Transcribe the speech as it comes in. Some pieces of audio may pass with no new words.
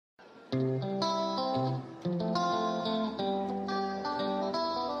Today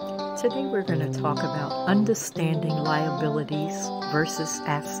we're going to talk about understanding liabilities versus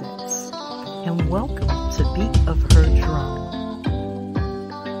assets. And welcome to Beat of Her Drum.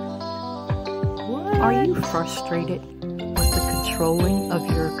 Are you frustrated with the controlling of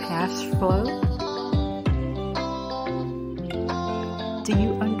your cash flow? Do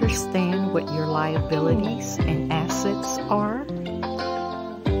you understand what your liabilities and assets are?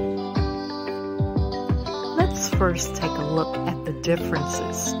 Let's first take a look at the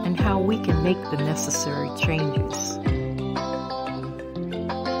differences and how we can make the necessary changes.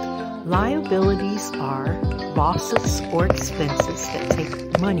 Liabilities are losses or expenses that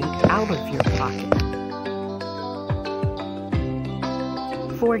take money out of your pocket.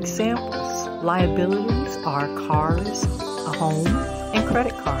 For examples, liabilities are cars, a home, and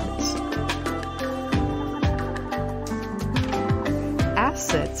credit cards.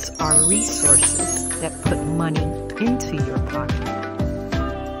 Assets are resources that put money into your pocket.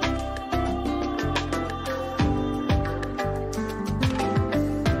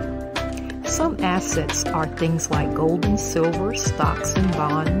 Some assets are things like gold and silver, stocks and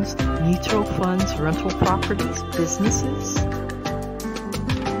bonds, mutual funds, rental properties, businesses.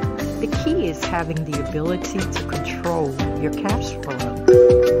 The key is having the ability to control your cash flow.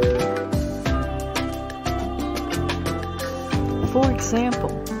 For example,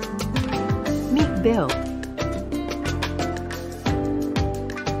 meet Bill.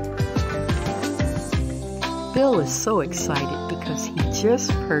 Bill is so excited because he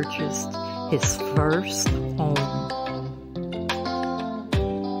just purchased his first home.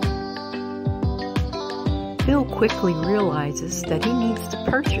 Bill quickly realizes that he needs to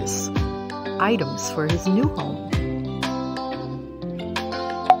purchase items for his new home.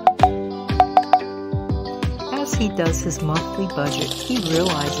 As he does his monthly budget, he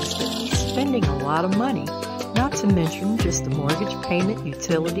realizes that he's spending a lot of money, not to mention just the mortgage payment,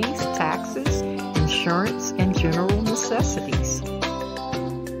 utilities, taxes, insurance, and general necessities.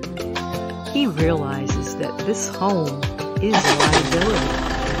 He realizes that this home is a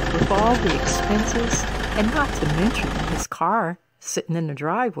liability with all the expenses and not to mention his car sitting in the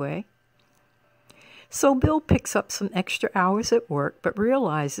driveway. So Bill picks up some extra hours at work but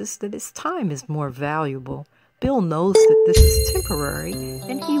realizes that his time is more valuable. Bill knows that this is temporary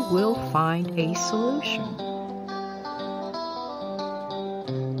and he will find a solution.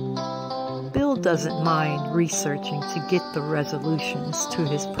 Bill doesn't mind researching to get the resolutions to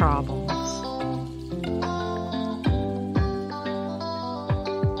his problems.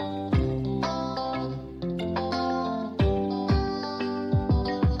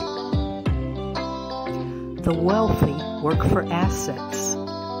 The wealthy work for assets,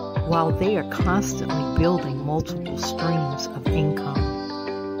 while they are constantly building multiple streams of income.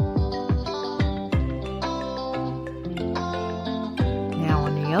 Now,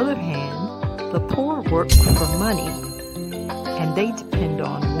 on the other hand, the poor work for money, and they depend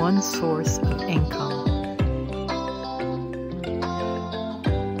on one source of income.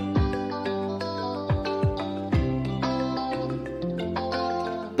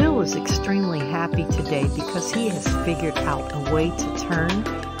 Bill is extremely happy today because he has figured out a way to turn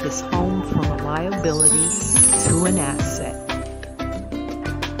his home from a liability to an asset.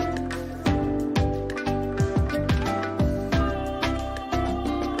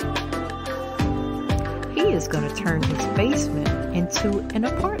 He is going to turn his basement into an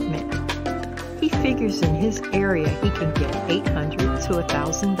apartment. He figures in his area he can get $800 to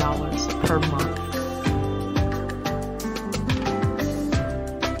 $1,000 per month.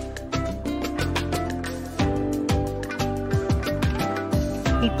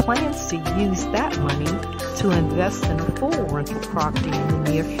 He plans to use that money to invest in a full rental property in the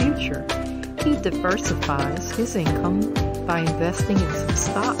near future. He diversifies his income by investing in some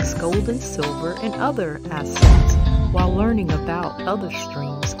stocks, gold and silver, and other assets while learning about other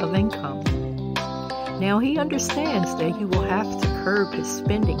streams of income. Now he understands that he will have to curb his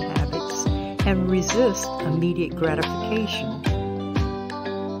spending habits and resist immediate gratification.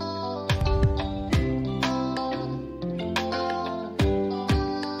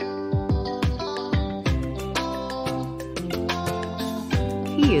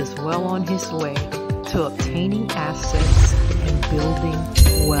 He is well on his way to obtaining assets and building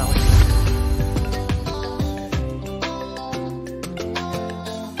wealth.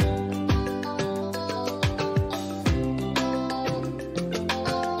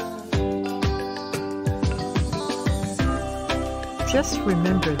 Just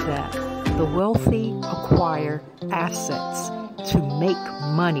remember that the wealthy acquire assets to make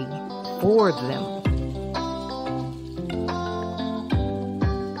money for them.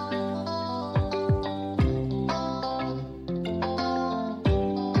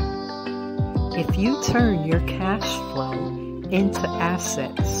 If you turn your cash flow into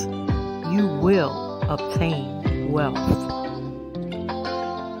assets, you will obtain wealth.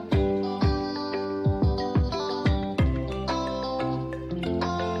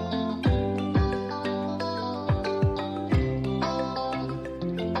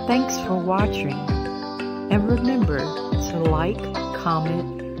 Thanks for watching, and remember to like,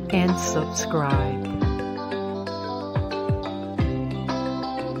 comment, and subscribe.